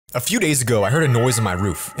A few days ago, I heard a noise on my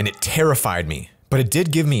roof, and it terrified me. But it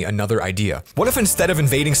did give me another idea. What if instead of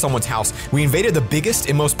invading someone's house, we invaded the biggest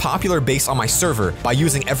and most popular base on my server by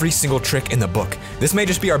using every single trick in the book? This may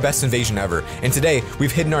just be our best invasion ever. And today,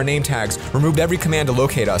 we've hidden our name tags, removed every command to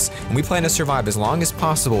locate us, and we plan to survive as long as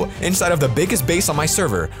possible inside of the biggest base on my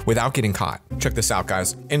server without getting caught. Check this out,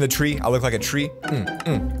 guys. In the tree, I look like a tree.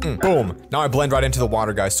 Boom. Now I blend right into the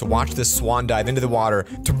water, guys. So watch this swan dive into the water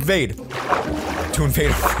to invade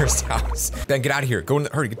our first house. Ben, get out of here. Go in the,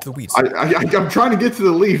 hurry, get to the weeds. I'm trying to get to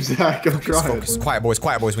the leaves, Zach. I'm trying. Focus. Quiet,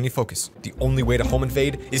 boys. We need focus. The only way to home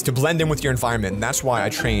invade is to blend in with your environment, and that's why I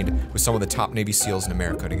trained with some of the top Navy SEALs in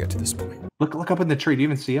America to get to this point. Look up in the tree. Do you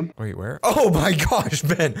even see him? Wait, where? Oh my gosh,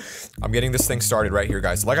 Ben. I'm getting this thing started right here,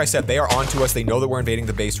 guys. Like I said, they are onto us. They know that we're invading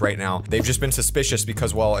the base right now. They've just been suspicious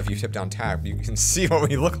because, well, if you tip down tab, you can see what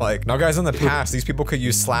we look like. Now, guys, in the past, these people could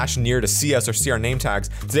use /near to see us or see our name tags.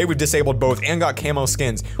 Today, we've disabled both and got camo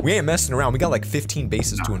skins. We ain't messing around. We got like 15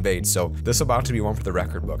 bases to invade, so this is about to be one for the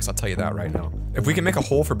record books. I'll tell you that right now. If we can make a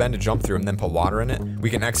hole for Ben to jump through and then put water in it, we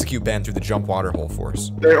can execute Ben through the jump water hole for us.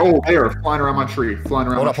 They are flying around my tree. Flying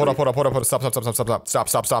around. Hold up.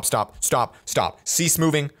 Stop. Cease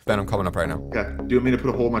moving. Ben, I'm coming up right now. Okay. Do you want me to put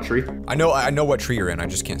a hole in my tree? I know what tree you're in. I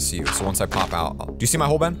just can't see you. So once I pop out, do you see my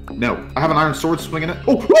hole, Ben? No. I have an iron sword swinging it.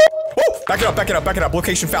 Oh! Oh! Back it up.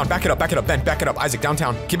 Location found. Back it up. Ben, back it up. Isaac,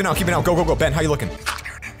 downtown. Keep it out. Go. Ben, how you looking?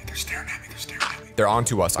 They're staring at me. They're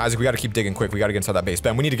onto us. Isaac, we gotta keep digging quick. We gotta get inside that base.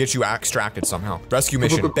 Ben, we need to get you extracted somehow. Rescue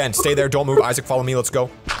mission. Ben, stay there. Don't move. Isaac, follow me. Let's go.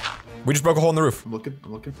 We just broke a hole in the roof. I'm looking.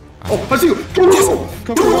 Oh, I see you. Go.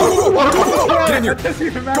 Get in here.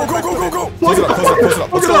 Go. Close it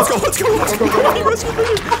up. Let's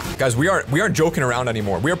go. Guys, we aren't joking around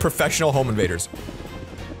anymore. We are professional home invaders.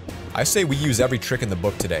 I say we use every trick in the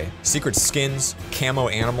book today. Secret skins, camo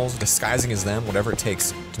animals, disguising as them, whatever it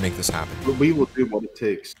takes to make this happen. But we will do what it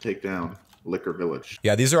takes to take down Liquor Village.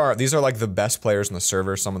 Yeah, these are like the best players in the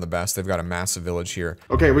server, some of the best. They've got a massive village here.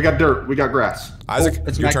 Okay, we got dirt, we got grass. Isaac,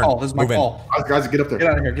 it's your my turn. call. This is my call. Guys, get up there. Get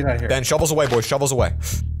out of here. Ben, shovels away, boys. Shovels away.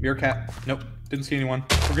 Your cat. Nope. Didn't see anyone.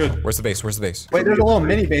 We're good. Where's the base? Wait, there's a little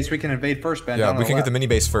mini base we can invade first, Ben. Yeah, we can get the mini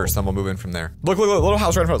base first, then we'll move in from there. Look, little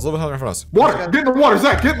house right in front of us. Water! Get in the water,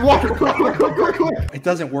 Zach! Get in the water! Quick. It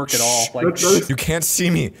doesn't work at all. Like, you can't see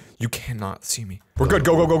me. You cannot see me. We're good.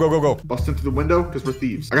 Go. Bust into the window because we're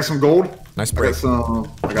thieves. I got some gold. Nice break. I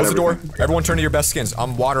got Close the door. Everyone turn to your best skins.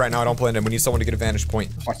 I'm water right now. I don't blend in. We need someone to get a vantage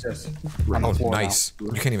point. watch this. Oh, nice.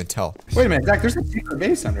 You can't even tell. Wait a minute, Zach. There's a secret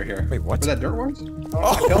base under here. Wait, what? Where that dirt was?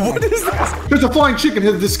 Oh, what is that? There's a flying chicken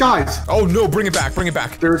in disguise. Oh no, bring it back.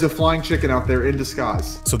 There's a flying chicken out there in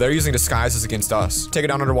disguise. So they're using disguises against us. Take it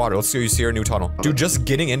down underwater. Let's see your new tunnel. Dude, just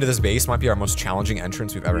getting into this base might be our most challenging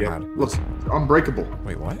entrance we've ever had. Look, unbreakable.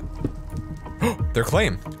 Wait, what? Their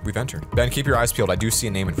claim. We've entered. Ben, keep your eyes peeled. I do see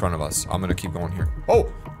a name in front of us. I'm gonna keep going here.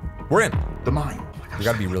 Oh, we're in. The mine. We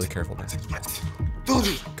gotta be really careful, Ben.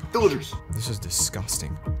 Villagers. This is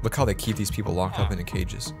disgusting. Look how they keep these people locked up in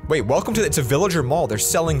cages. Wait, welcome to it's a villager mall. They're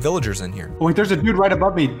selling villagers in here. Oh, wait, there's a dude right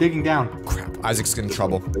above me digging down. Crap. Isaac's in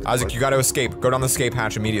trouble. Isaac, you gotta escape. Go down the escape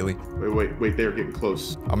hatch immediately. Wait, they're getting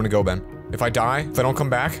close. I'm gonna go, Ben. If I die, if I don't come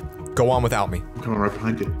back, go on without me. I'm coming right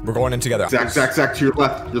behind you. We're going in together. Zach, to your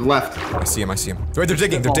left. Your left. I see him. Wait, they're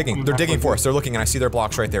digging. They're digging for us. They're looking, and I see their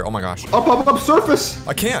blocks right there. Oh my gosh. Up, surface.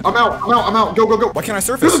 I can't. I'm out. Go. Why can't I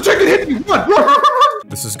surface? There's a chicken hitting me. Run.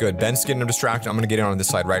 This is good. Ben's getting him distracted. I'm gonna get in on this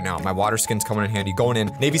side right now. My water skin's coming in handy. Going in.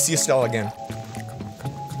 Navy Sea Stella again.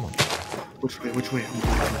 Come on. Which way?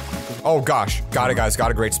 Oh gosh. Got it, guys.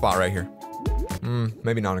 Got a great spot right here.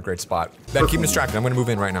 Maybe not a great spot. Ben, keep him distracted. I'm gonna move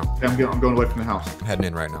in right now. Yeah, I'm going away from the house. I'm heading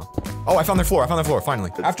in right now. Oh, I found their floor.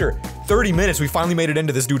 Finally. After 30 minutes, we finally made it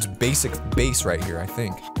into this dude's basic base right here, I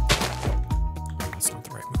think. That's not the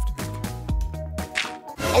right move to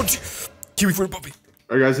make. Oh, kiwi fruit puppy.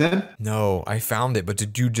 Are you guys in? No, I found it, but the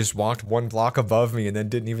dude just walked one block above me and then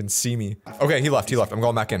didn't even see me. Okay, he left. I'm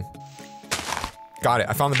going back in. Got it.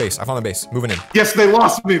 I found the base. Moving in. Yes, they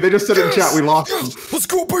lost me. They just said it in chat. We lost them. Let's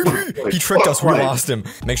go, baby. He tricked us. We lost him.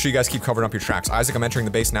 Make sure you guys keep covering up your tracks. Isaac, I'm entering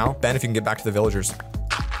the base now. Ben, if you can get back to the villagers.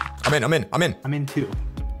 I'm in. I'm in too.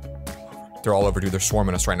 They're all over, dude. They're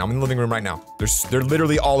swarming us right now. I'm in the living room right now. They're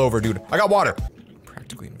literally all over, dude. I got water.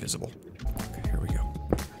 Practically invisible. Okay, here we go.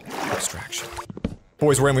 Extraction.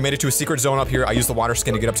 Boys, we're in. We made it to a secret zone up here. I used the water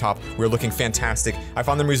skin to get up top. We're looking fantastic. I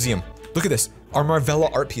found the museum. Look at this. Our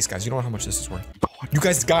Marvella art piece, guys. You don't know how much this is worth. You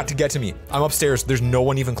guys got to get to me. I'm upstairs. There's no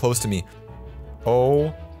one even close to me.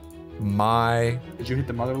 Oh my. Did you hit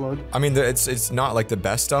the mother load? I mean, it's not like the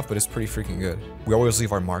best stuff, but it's pretty freaking good. We always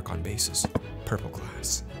leave our mark on bases. Purple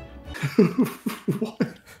glass.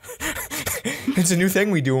 What? It's a new thing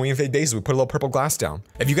we do when we invade bases. We put a little purple glass down.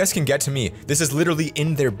 If you guys can get to me, this is literally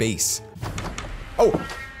in their base. Oh.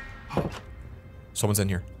 Someone's in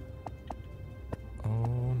here.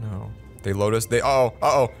 Oh no. They load us. They,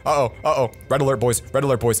 uh-oh. Red alert, boys. Red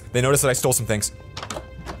alert, boys. They noticed that I stole some things.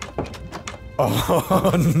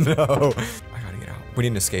 Oh no. I gotta get out. We need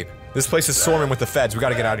an escape. This place is swarming with the feds. We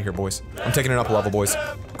gotta get out of here, boys. I'm taking it up a level, boys.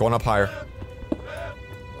 Going up higher.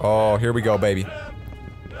 Oh, here we go, baby.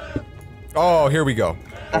 Oh, here we go.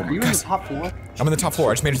 Are you in the top floor? I'm in the top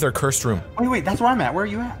floor. I just made it to their cursed room. Wait, that's where I'm at. Where are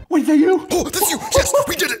you at? Wait, is that you? Oh, that's you. Yes,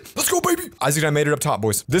 we did it. Let's go, baby. Isaac and I made it up top,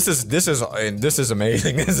 boys. This is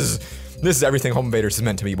amazing. This is everything Home Invaders is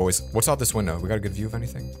meant to be, boys. What's out this window? We got a good view of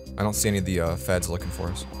anything? I don't see any of the feds looking for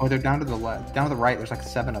us. Oh, they're down to the left. Down to the right. There's like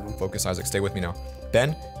 7 of them. Focus, Isaac. Stay with me now.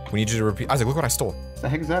 Ben, we need you to repeat. Isaac, look what I stole. What the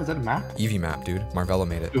heck is that? Is that a map? Eevee map, dude. Marvella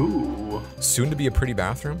made it. Ooh. Soon to be a pretty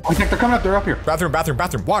bathroom. Oh, heck, they're coming up. They're up here. Bathroom.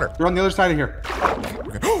 Water. They're on the other side of here.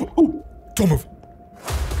 Okay. Oh, don't move.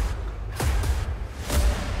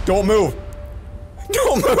 Don't move.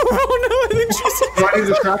 Don't move. Oh no, I think she's. Do I need a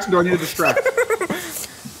distraction? Do I need a distraction?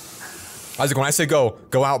 Isaac, when I say go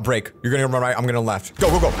out, break. You're gonna run right, I'm gonna left. Go.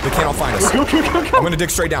 They can't all find us. I'm gonna dig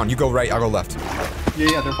straight down. You go right, I'll go left.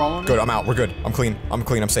 Yeah, they're following me. Good, I'm out. We're good. I'm clean.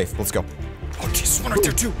 I'm safe. Let's go. Oh, Jesus, one right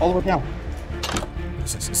there too. All the way down. What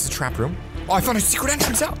is this? Is this a trap room? Oh, I found a secret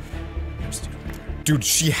entrance out. Dude,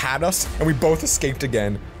 she had us, and we both escaped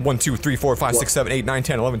again. 1, 2, 3, 4, 5, 6, 7, 8, 9,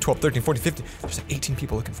 10, 11, 12, 13, 14, 15. There's like 18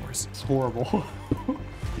 people looking for us. It's horrible.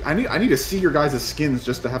 I need to see your guys' skins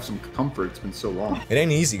just to have some comfort. It's been so long. It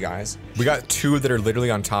ain't easy, guys. We got 2 that are literally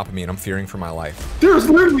on top of me, and I'm fearing for my life. There's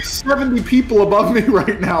literally 70 people above me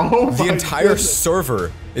right now. Oh The my entire goodness.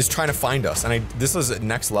 server is trying to find us, and this is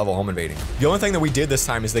next level home invading. The only thing that we did this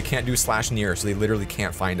time is they can't do /near, so they literally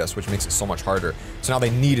can't find us, which makes it so much harder. So now they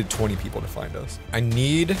needed 20 people to find us. I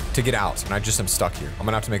need to get out, and I just am stuck here. I'm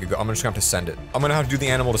gonna have to make a go. I'm just gonna have to send it. I'm gonna have to do the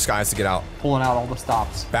animal disguise to get out. Pulling out all the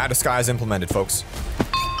stops. Bad disguise implemented, folks.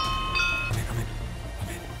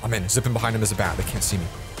 I'm in. Zipping behind him is a bat. They can't see me.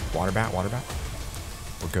 Water bat.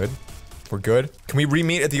 We're good. Can we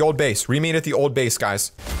re-meet at the old base? Re-meet at the old base,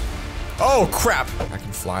 guys. Oh, crap. I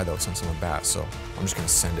can fly, though, since I'm a bat, so I'm just gonna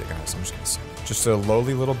send it, guys. Just a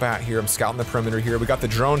lowly little bat here. I'm scouting the perimeter here. We got the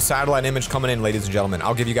drone satellite image coming in, ladies and gentlemen.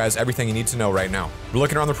 I'll give you guys everything you need to know right now. We're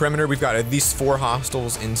looking around the perimeter. We've got at least 4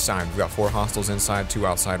 hostiles inside. We've got 4 hostiles inside, 2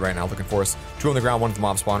 outside right now looking for us. 2 on the ground, 1 at the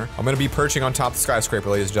mob spawner. I'm gonna be perching on top of the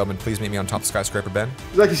skyscraper, ladies and gentlemen. Please meet me on top of the skyscraper, Ben.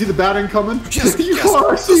 Zach, you see the bat incoming? Yes,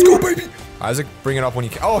 let's go, baby. Isaac, bring it up when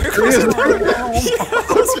you can. Oh, here comes it.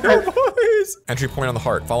 Yes, boys. Entry point on the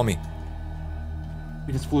heart. Follow me.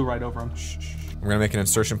 We just flew right over him. I'm gonna make an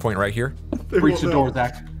insertion point right here. Breach the door,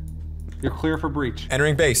 Zach. You're clear for breach.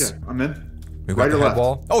 Entering base. Yeah, I'm in. We've got Right the or head left?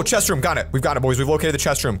 wall. Oh, chest room. Got it. We've got it, boys. We've located the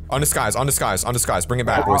chest room. On disguise. Bring it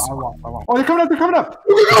back, boys. I walk. Oh, they're coming up. Coming up.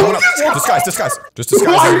 Disguise. Just disguise.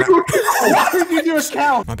 Why did you do a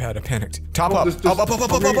cow? My bad. I panicked. Top up. just- Up.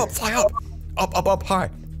 Fly up. Up. High.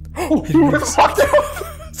 Oh, you fucked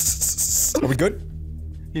up. Are we good?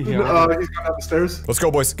 He's gone down the stairs. Let's go,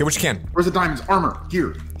 boys. Get what you can. Where's the diamonds? Armor.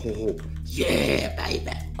 Here. Oh, yeah, baby.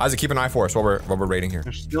 Isaac, keep an eye for us while we're raiding here.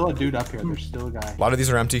 There's still a dude up here. There's still a guy. A lot of these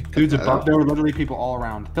are empty. Dudes above. There were literally people all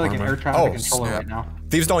around. I feel like an air traffic controller snap. right now.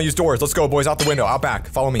 Thieves don't use doors. Let's go, boys. Out the window. Out back.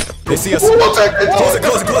 Follow me. They see us. Close Go. it.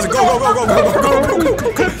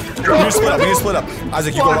 We need to split up.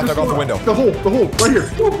 Isaac, you go left. I go out the window. The hole, right here.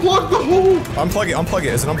 Plug the hole. Unplug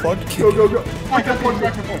it. Is it unplugged? Go.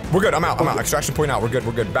 We're good. I'm out. Extraction point out. We're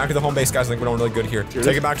good. Back to the home base, guys. I think we're doing really good here.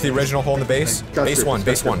 Take it back to the original hole in the base. Base one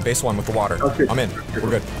with the water. Okay. I'm in. We're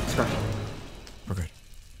good.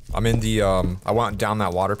 I'm in the, I went down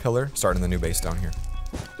that water pillar, starting the new base down here.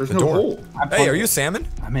 There's The no door. hole. Hey, are you a salmon?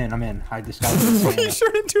 I'm in. I disguised You as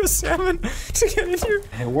turned into a salmon to get in here.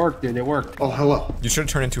 It worked, dude. It worked. Oh, hello. You should have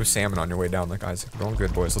turned into a salmon on your way down, like Isaac. We're all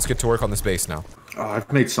good, boys. Let's get to work on this base now. Oh,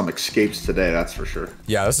 I've made some escapes today, that's for sure.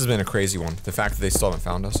 Yeah, this has been a crazy one. The fact that they still haven't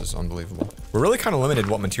found us is unbelievable. We're really kind of limited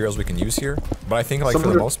what materials we can use here, but I think, like, for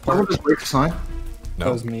the most part... Someone just break a sign? That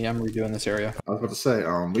No. was me. I'm redoing this area. I was about to say,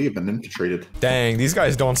 we have been infiltrated. Dang, these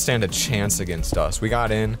guys don't stand a chance against us. We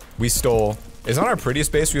got in, we stole... It's not our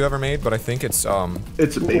prettiest base we've ever made, but I think it's, It's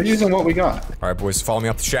a We're base. using what we got. All right, boys, follow me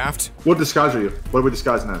up the shaft. What disguise are you? What are we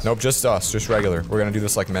disguising as? Nope, just us, just regular. We're gonna do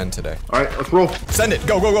this like men today. Alright, let's roll. Send it,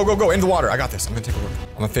 go, in the water. I got this, I'm gonna take a look.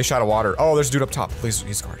 I'm gonna fish out of water. Oh, there's a dude up top. Please,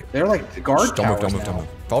 he's guarded. They're like guard Don't towers move. now.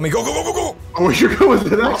 Follow me, go. Oh, you're going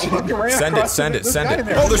with it, actually. Send it.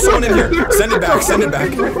 Oh, there's someone in here. Send it back.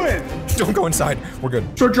 don't go inside. We're good.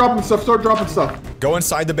 Start dropping stuff. Start dropping stuff. Go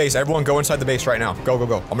inside the base. Everyone go inside the base right now. Go, go,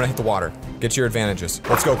 go. I'm gonna hit the water. Get your advantages.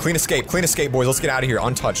 Let's go. Clean escape. Clean escape, boys. Let's get out of here.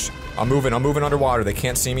 Untouched. I'm moving underwater. They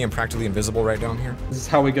can't see me. I'm practically invisible right down here. This is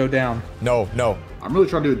how we go down. No, no. I'm really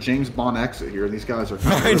trying to do a James Bond exit here. These guys are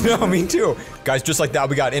I know, me too. Guys, just like that,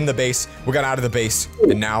 we got in the base. We got out of the base.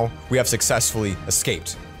 And now we have successfully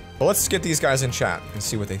escaped. But let's get these guys in chat and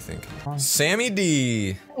see what they think. Sammy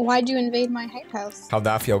D. Why'd you invade my hype house? How'd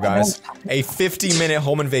that feel, guys? A 50-minute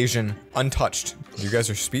home invasion, untouched. You guys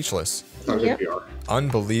are speechless. Yep.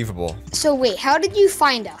 Unbelievable. So wait, how did you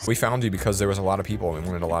find us? We found you because there was a lot of people and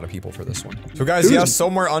we wanted a lot of people for this one. So guys, yeah,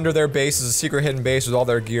 somewhere under their base is a secret hidden base with all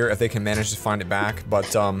their gear if they can manage to find it back. But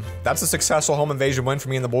that's a successful home invasion win for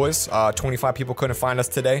me and the boys. 25 people couldn't find us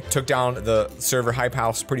today. Took down the server hype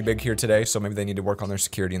house pretty big here today, so maybe they need to work on their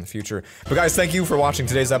security in the future. But guys, thank you for watching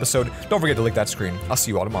today's episode. Don't forget to lick that screen. I'll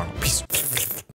see you all tomorrow. Peace.